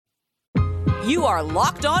You are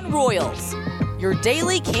Locked On Royals, your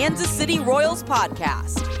daily Kansas City Royals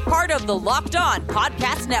podcast. Part of the Locked On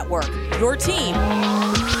Podcast Network, your team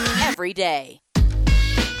every day.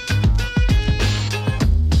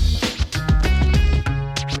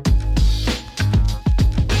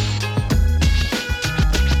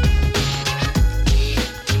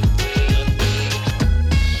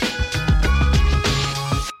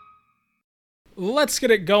 Let's get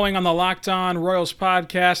it going on the Locked On Royals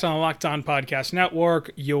podcast on the Locked On Podcast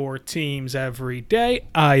Network, your teams every day.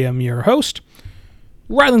 I am your host,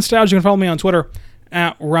 Rylan Stiles. You can follow me on Twitter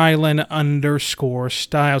at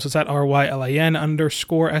Rylan_Stiles. It's at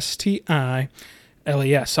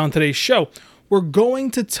RYLAN_STILES. On today's show, we're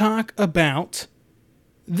going to talk about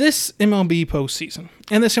this MLB postseason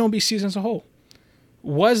and this MLB season as a whole.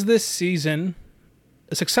 Was this season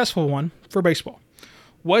a successful one for baseball?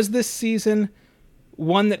 Was this season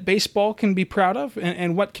one that baseball can be proud of?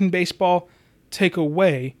 And what can baseball take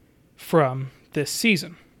away from this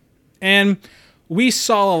season? And we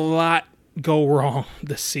saw a lot go wrong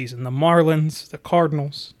this season. The Marlins, the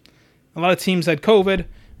Cardinals, a lot of teams had COVID,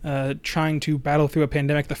 trying to battle through a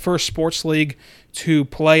pandemic. The first sports league to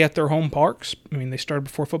play at their home parks. I mean, they started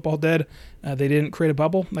before football did. They didn't create a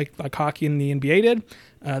bubble like hockey and the NBA did.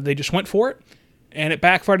 They just went for it. And it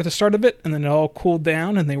backfired at the start of it, and then it all cooled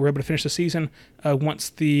down, and they were able to finish the season once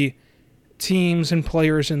the teams and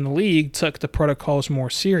players in the league took the protocols more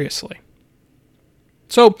seriously.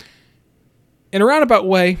 So, in a roundabout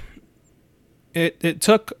way, it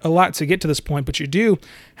took a lot to get to this point, but you do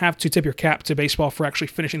have to tip your cap to baseball for actually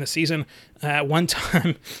finishing the season. At one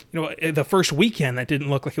time, the first weekend, that didn't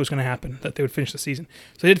look like it was going to happen, that they would finish the season.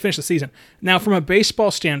 So they did finish the season. Now, from a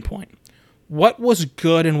baseball standpoint, what was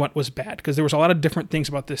good and what was bad? Because there was a lot of different things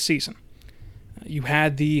about this season. You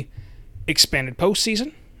had the expanded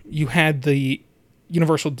postseason. You had the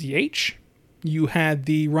universal DH. You had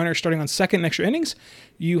the runner starting on second in extra innings.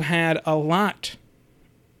 You had a lot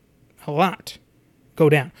go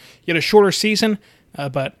down. You had a shorter season,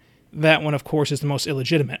 but that one, of course, is the most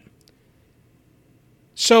illegitimate.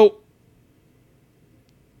 So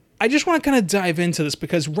I just want to kind of dive into this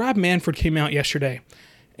because Rob Manfred came out yesterday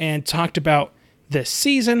and talked about this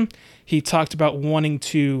season. He talked about wanting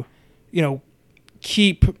to,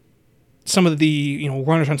 keep some of the,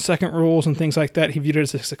 runners on second rules and things like that. He viewed it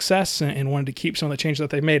as a success and wanted to keep some of the changes that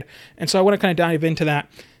they made. And so I want to kind of dive into that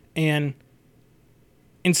and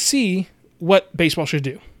see what baseball should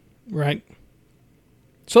do, right?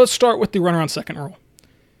 So let's start with the runner on second rule,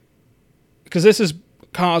 because this has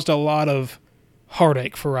caused a lot of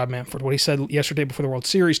heartache for Rob Manfred. What he said yesterday before the World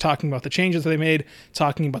Series, talking about the changes that they made,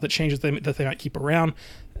 talking about the changes that they might keep around.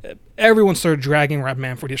 Everyone started dragging Rob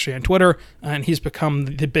Manfred yesterday on Twitter, and he's become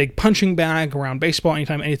the big punching bag around baseball.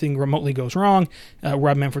 Anytime anything remotely goes wrong,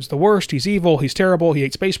 Rob Manfred's the worst. He's evil. He's terrible. He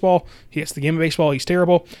hates baseball. He hates the game of baseball. He's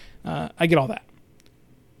terrible. I get all that.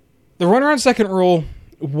 The runner on second rule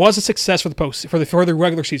was a success for the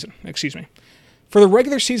regular season. For the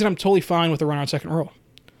regular season, I'm totally fine with the runner on second rule.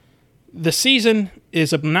 The season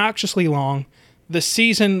is obnoxiously long. The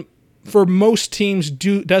season, for most teams,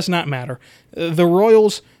 does not matter. The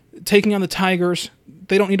Royals taking on the Tigers,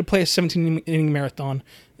 they don't need to play a 17-inning marathon.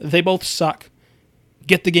 They both suck.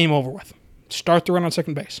 Get the game over with. Start the run on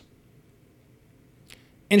second base.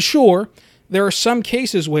 And sure, there are some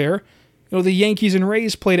cases where the Yankees and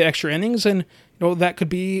Rays played extra innings, and that could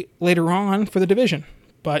be later on for the division.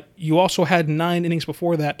 But you also had 9 innings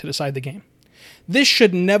before that to decide the game. This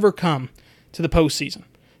should never come to the postseason.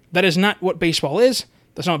 That is not what baseball is.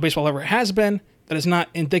 That's not what baseball ever has been. That is not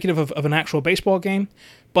indicative of an actual baseball game.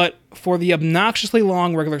 But for the obnoxiously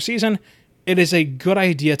long regular season, it is a good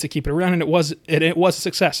idea to keep it around, and it was a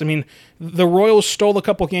success. I mean, the Royals stole a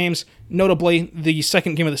couple games, notably the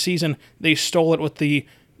second game of the season. They stole it with the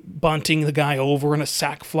bunting the guy over in a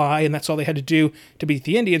sac fly, and that's all they had to do to beat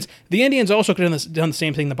the Indians. The Indians also could have done the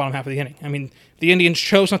same thing in the bottom half of the inning. I mean, the Indians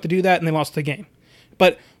chose not to do that, and they lost the game.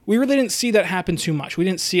 But we really didn't see that happen too much. We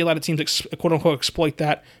didn't see a lot of teams, quote-unquote, exploit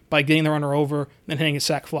that by getting the runner over and then hitting a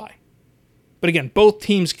sac fly. But again, both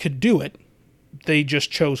teams could do it. They just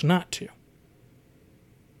chose not to.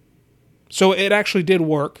 So it actually did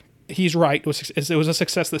work. He's right. It was a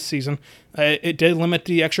success this season. It did limit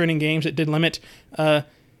the extra inning games. It did limit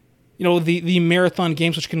the marathon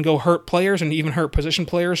games, which can go hurt players and even hurt position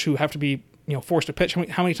players who have to be forced to pitch.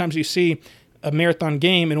 How many times do you see a marathon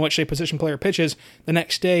game in which a position player pitches, the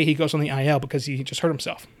next day he goes on the IL because he just hurt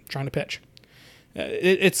himself trying to pitch?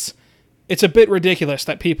 It's a bit ridiculous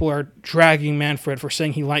that people are dragging Manfred for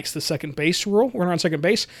saying he likes the second base rule, runner on second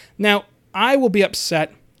base. Now, I will be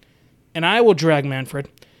upset, and I will drag Manfred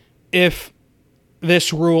if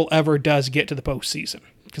this rule ever does get to the postseason,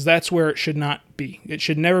 because that's where it should not be. It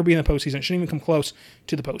should never be in the postseason. It shouldn't even come close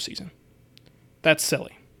to the postseason. That's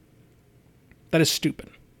silly. That is stupid.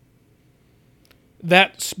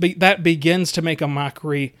 That begins to make a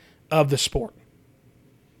mockery of the sport.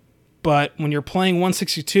 But when you're playing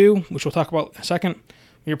 162, which we'll talk about in a second, when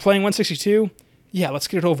you're playing 162, yeah, let's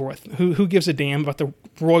get it over with. Who gives a damn about the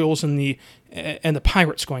Royals and the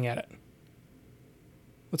Pirates going at it?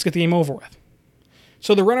 Let's get the game over with.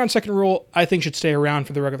 So the runner on second rule, I think, should stay around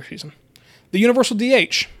for the regular season. The universal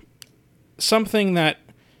DH, something that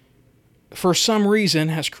for some reason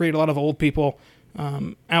has created a lot of old people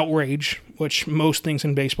outrage, which most things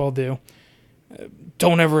in baseball do.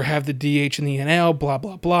 Don't ever have the DH in the NL, blah,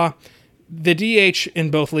 blah, blah. The DH in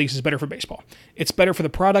both leagues is better for baseball. It's better for the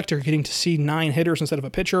product. You're getting to see 9 hitters instead of a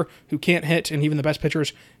pitcher who can't hit, and even the best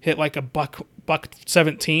pitchers hit like a buck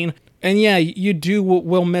 17. And yeah, you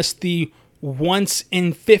will miss the once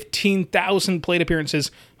in 15,000 plate appearances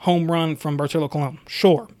home run from Bartolo Colon.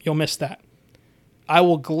 Sure, you'll miss that. I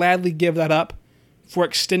will gladly give that up for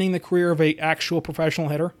extending the career of an actual professional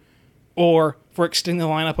hitter or for extending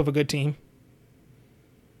the lineup of a good team.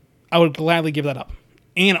 I would gladly give that up.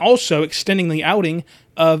 And also extending the outing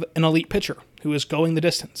of an elite pitcher who is going the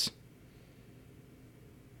distance.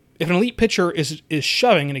 If an elite pitcher is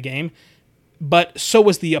shoving in a game, but so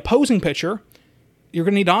is the opposing pitcher, you're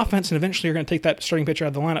going to need offense, and eventually you're going to take that starting pitcher out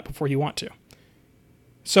of the lineup before you want to.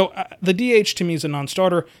 So the DH to me is a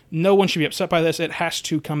non-starter. No one should be upset by this. It has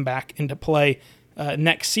to come back into play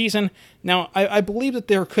next season. Now, I believe that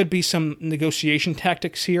there could be some negotiation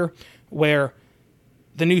tactics here where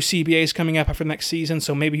the new CBA is coming up after next season,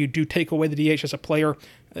 so maybe you do take away the DH as a player.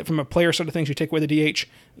 From a player side of things, you take away the DH.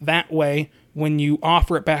 That way, when you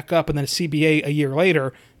offer it back up and then a CBA a year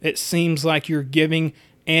later, it seems like you're giving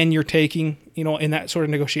and you're taking, in that sort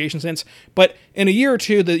of negotiation sense. But in a year or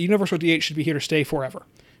two, the universal DH should be here to stay forever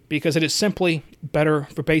because it is simply better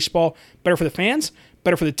for baseball, better for the fans,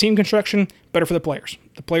 better for the team construction, better for the players.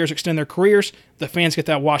 The players extend their careers, the fans get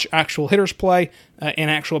to watch actual hitters play,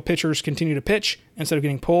 and actual pitchers continue to pitch instead of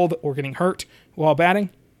getting pulled or getting hurt while batting.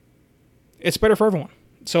 It's better for everyone.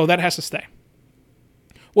 So that has to stay.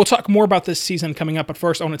 We'll talk more about this season coming up, but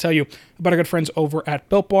first I want to tell you about our good friends over at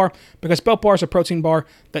Built Bar, because Built Bar is a protein bar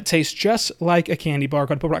that tastes just like a candy bar.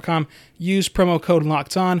 Go to Built.com, use promo code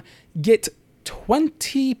LOCKEDON, get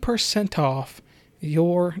 20% off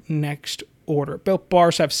your next order. Built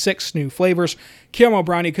Bars have 6 new flavors: caramel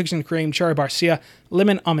brownie, cookies and cream, cherry barcia,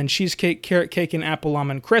 lemon almond cheesecake, carrot cake, and apple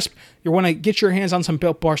almond crisp. You want to get your hands on some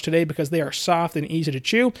Built Bars today because they are soft and easy to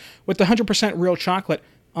chew with 100% real chocolate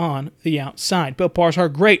on the outside. Built Bars are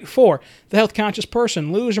great for the health-conscious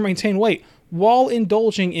person, lose or maintain weight while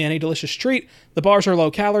indulging in a delicious treat. The bars are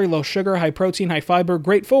low calorie, low sugar, high protein, high fiber,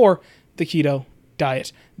 great for the keto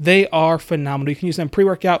diet. They are phenomenal. You can use them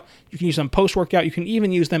pre-workout, you can use them post-workout, you can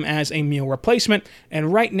even use them as a meal replacement.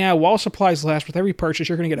 And right now, while supplies last, with every purchase,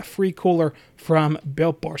 you're going to get a free cooler from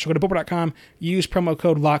Built Bar. So go to BuiltBar.com, use promo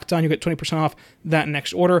code LOCKEDON, you'll get 20% off that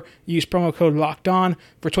next order. Use promo code LOCKEDON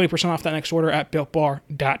for 20% off that next order at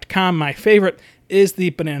BuiltBar.com. My favorite is the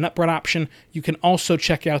banana nut bread option. You can also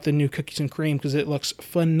check out the new cookies and cream because it looks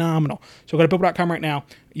phenomenal. So go to BuiltBar.com right now,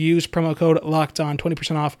 use promo code LOCKEDON,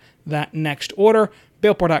 20% off that next order.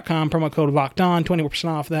 BuiltBar.com, promo code LOCKEDON, 20%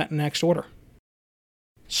 off that next order.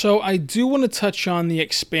 So I do want to touch on the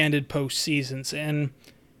expanded postseasons, and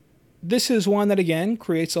this is one that, again,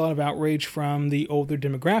 creates a lot of outrage from the older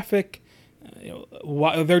demographic.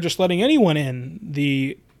 Why they're just letting anyone in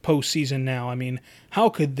the postseason now. I mean, how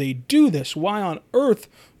could they do this? Why on earth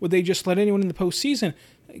would they just let anyone in the postseason?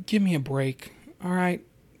 Give me a break, all right?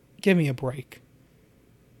 Give me a break.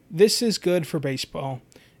 This is good for baseball.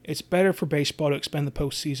 It's better for baseball to expand the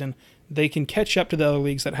postseason. They can catch up to the other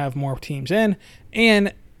leagues that have more teams in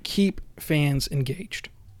and keep fans engaged.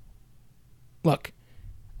 Look,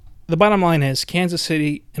 the bottom line is Kansas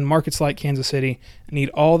City and markets like Kansas City need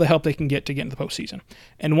all the help they can get to get into the postseason.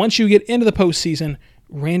 And once you get into the postseason,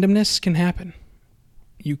 randomness can happen.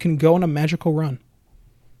 You can go on a magical run.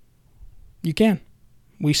 You can.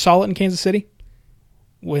 We saw it in Kansas City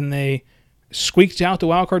when they squeaked out the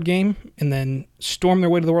wildcard game and then stormed their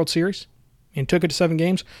way to the World Series and took it to 7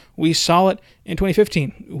 games. We saw it in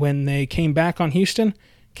 2015 when they came back on Houston,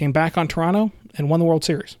 came back on Toronto, and won the World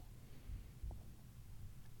Series.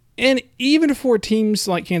 And even for teams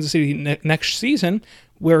like Kansas City next season,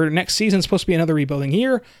 where next season is supposed to be another rebuilding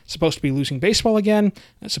year, supposed to be losing baseball again,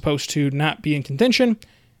 supposed to not be in contention,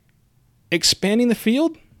 expanding the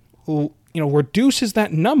field, reduces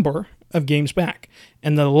that number of games back.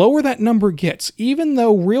 And the lower that number gets, even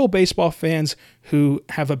though real baseball fans who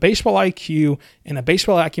have a baseball IQ and a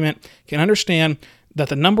baseball acumen can understand that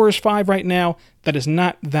the number is 5 right now, that is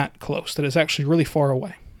not that close. That is actually really far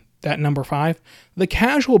away. That number 5. The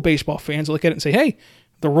casual baseball fans look at it and say, hey,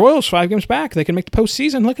 the Royals 5 games back. They can make the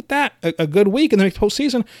postseason. Look at that. A good week, and they make the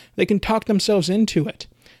postseason. They can talk themselves into it.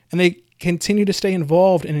 And they continue to stay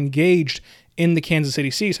involved and engaged in the Kansas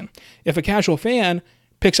City season. If a casual fan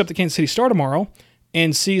picks up the Kansas City Star tomorrow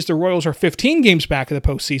and sees the Royals are 15 games back of the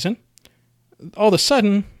postseason, all of a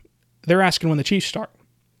sudden, they're asking when the Chiefs start.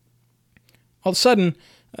 All of a sudden,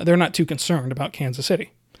 they're not too concerned about Kansas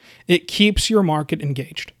City. It keeps your market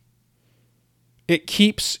engaged. It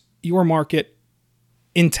keeps your market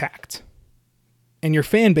intact and your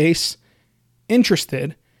fan base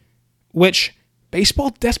interested, which baseball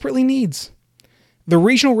desperately needs. The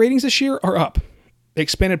regional ratings this year are up. The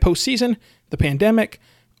expanded postseason, the pandemic,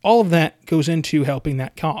 all of that goes into helping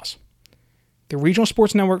that cause. The regional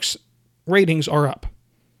sports networks ratings are up.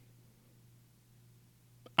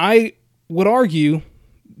 I would argue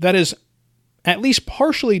that is at least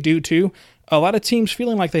partially due to a lot of teams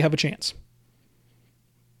feeling like they have a chance.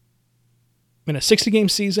 In a 60-game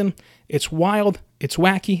season, it's wild, it's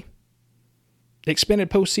wacky. The expanded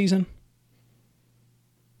postseason,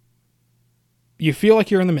 you feel like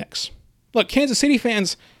you're in the mix. Look, Kansas City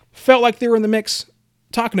fans felt like they were in the mix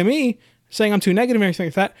talking to me, saying I'm too negative and everything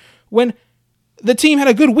like that, when the team had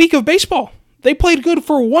a good week of baseball. They played good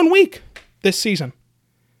for 1 week this season.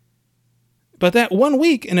 But that 1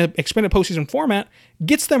 week in an expanded postseason format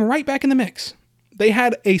gets them right back in the mix. They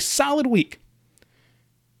had a solid week.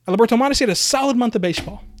 Alberto Mondesi had a solid month of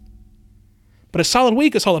baseball. But a solid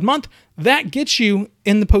week, a solid month, that gets you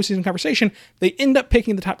in the postseason conversation. They end up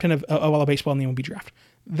picking the top 10 of all of baseball in the MLB draft.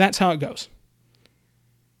 That's how it goes.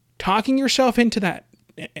 Talking yourself into that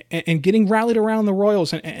and getting rallied around the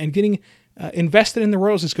Royals and getting invested in the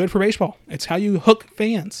Royals is good for baseball. It's how you hook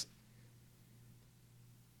fans.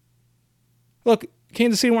 Look,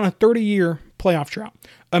 Kansas City won a 30-year playoff drought.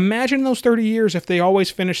 Imagine those 30 years if they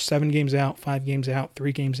always finished 7 games out, 5 games out,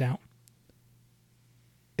 3 games out.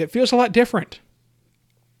 It feels a lot different.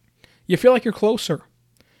 You feel like you're closer.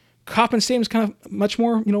 Kauffman Stadium's kind of much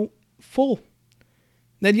more, full.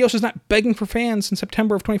 Ned Yost not begging for fans in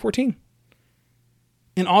September of 2014.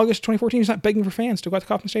 In August 2014, he's not begging for fans to go out to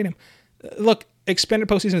Kauffman Stadium. Look, expanded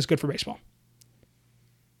postseason is good for baseball.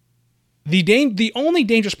 The only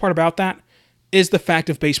dangerous part about that is the fact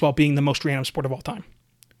of baseball being the most random sport of all time.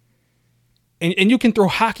 And you can throw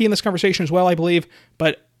hockey in this conversation as well, I believe.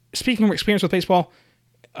 But speaking from experience with baseball,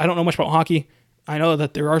 I don't know much about hockey. I know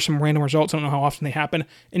that there are some random results. I don't know how often they happen.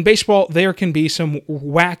 In baseball, there can be some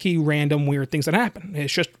wacky, random, weird things that happen.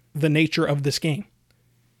 It's just the nature of this game.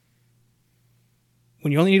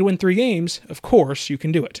 When you only need to win 3 games, of course, you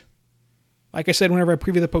can do it. Like I said, whenever I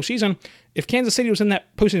preview the postseason, if Kansas City was in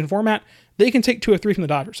that postseason format, they can take 2 or 3 from the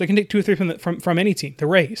Dodgers. They can take 2 or 3 from any team, the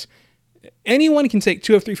Rays. Anyone can take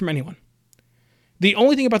 2 or 3 from anyone. The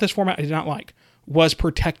only thing about this format I did not like was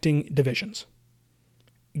protecting divisions.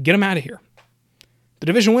 Get them out of here. The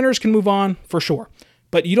division winners can move on for sure,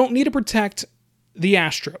 but you don't need to protect the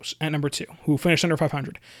Astros at number 2, who finished under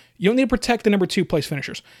 500. You don't need to protect the number 2 place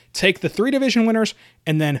finishers. Take the 3 division winners,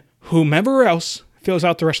 and then whomever else fills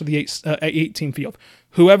out the rest of the 8-team field.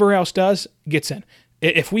 Whoever else does gets in.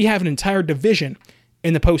 If we have an entire division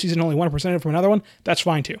in the postseason, only one representative from another one, that's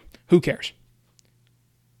fine too. Who cares?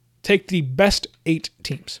 Take the best 8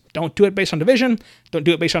 teams. Don't do it based on division. Don't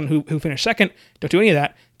do it based on who finished second. Don't do any of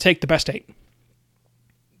that. Take the best 8.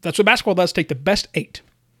 That's what basketball does. Take the best 8.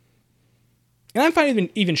 And I'm fine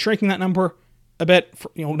even shrinking that number a bit,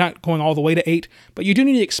 not going all the way to 8, but you do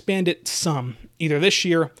need to expand it some, either this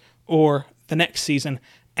year or the next season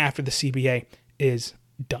after the CBA is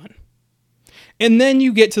done. And then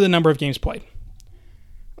you get to the number of games played.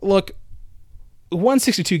 Look,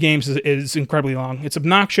 162 games is incredibly long. It's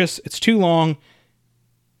obnoxious. It's too long.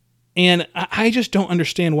 And I just don't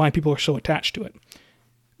understand why people are so attached to it.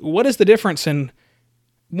 What is the difference in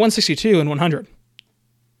 162 and 100?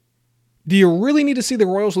 Do you really need to see the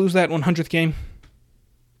Royals lose that 100th game?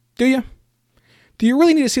 Do you? Do you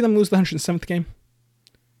really need to see them lose the 107th game?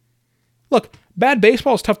 Look, bad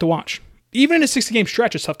baseball is tough to watch. Even in a 60-game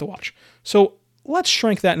stretch, it's tough to watch. So let's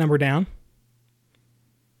shrink that number down.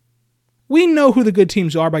 We know who the good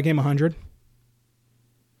teams are by game 100.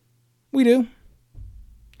 We do.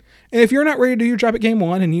 And if you're not ready to do your job at game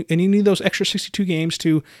 1 and you need those extra 62 games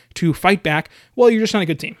to fight back, well, you're just not a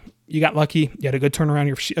good team. You got lucky. You had a good turnaround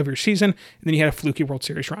of your season, and then you had a fluky World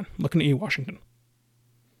Series run. Looking at you, Washington.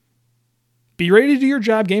 Be ready to do your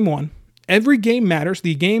job game 1. Every game matters.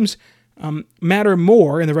 The games matter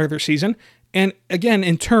more in the regular season. And again,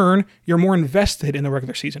 in turn, you're more invested in the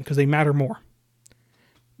regular season because they matter more.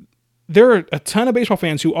 There are a ton of baseball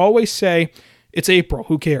fans who always say, it's April,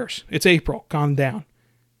 who cares? It's April, calm down.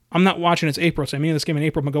 I'm not watching, it's April. So I'm in this game in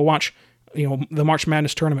April. I'm going to go watch, the March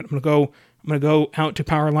Madness tournament. I'm going to go out to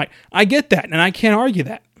Power and Light. I get that, and I can't argue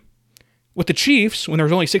that. With the Chiefs, when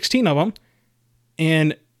there's only 16 of them,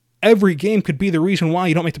 and every game could be the reason why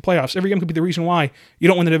you don't make the playoffs. Every game could be the reason why you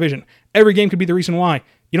don't win the division. Every game could be the reason why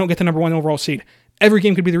you don't get the number 1 overall seed. Every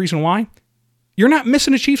game could be the reason why. You're not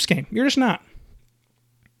missing a Chiefs game. You're just not.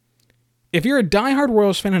 If you're a diehard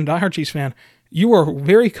Royals fan and a diehard Chiefs fan, you are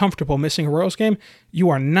very comfortable missing a Royals game. You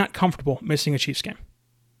are not comfortable missing a Chiefs game.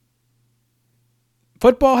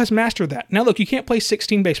 Football has mastered that. Now look, you can't play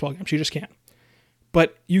 16 baseball games. You just can't.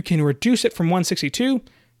 But you can reduce it from 162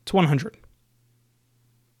 to 100.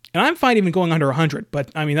 And I'm fine even going under 100,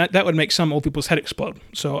 but I mean, that would make some old people's head explode.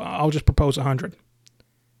 So I'll just propose 100.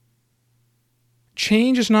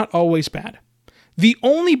 Change is not always bad. The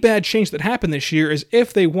only bad change that happened this year is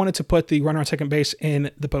if they wanted to put the runner on second base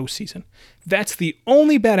in the postseason. That's the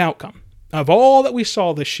only bad outcome of all that we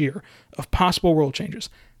saw this year of possible rule changes.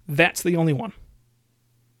 That's the only one.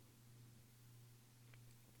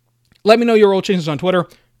 Let me know your rule changes on Twitter.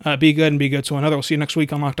 Be good and be good to one another. We'll see you next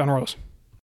week on Locked On Royals.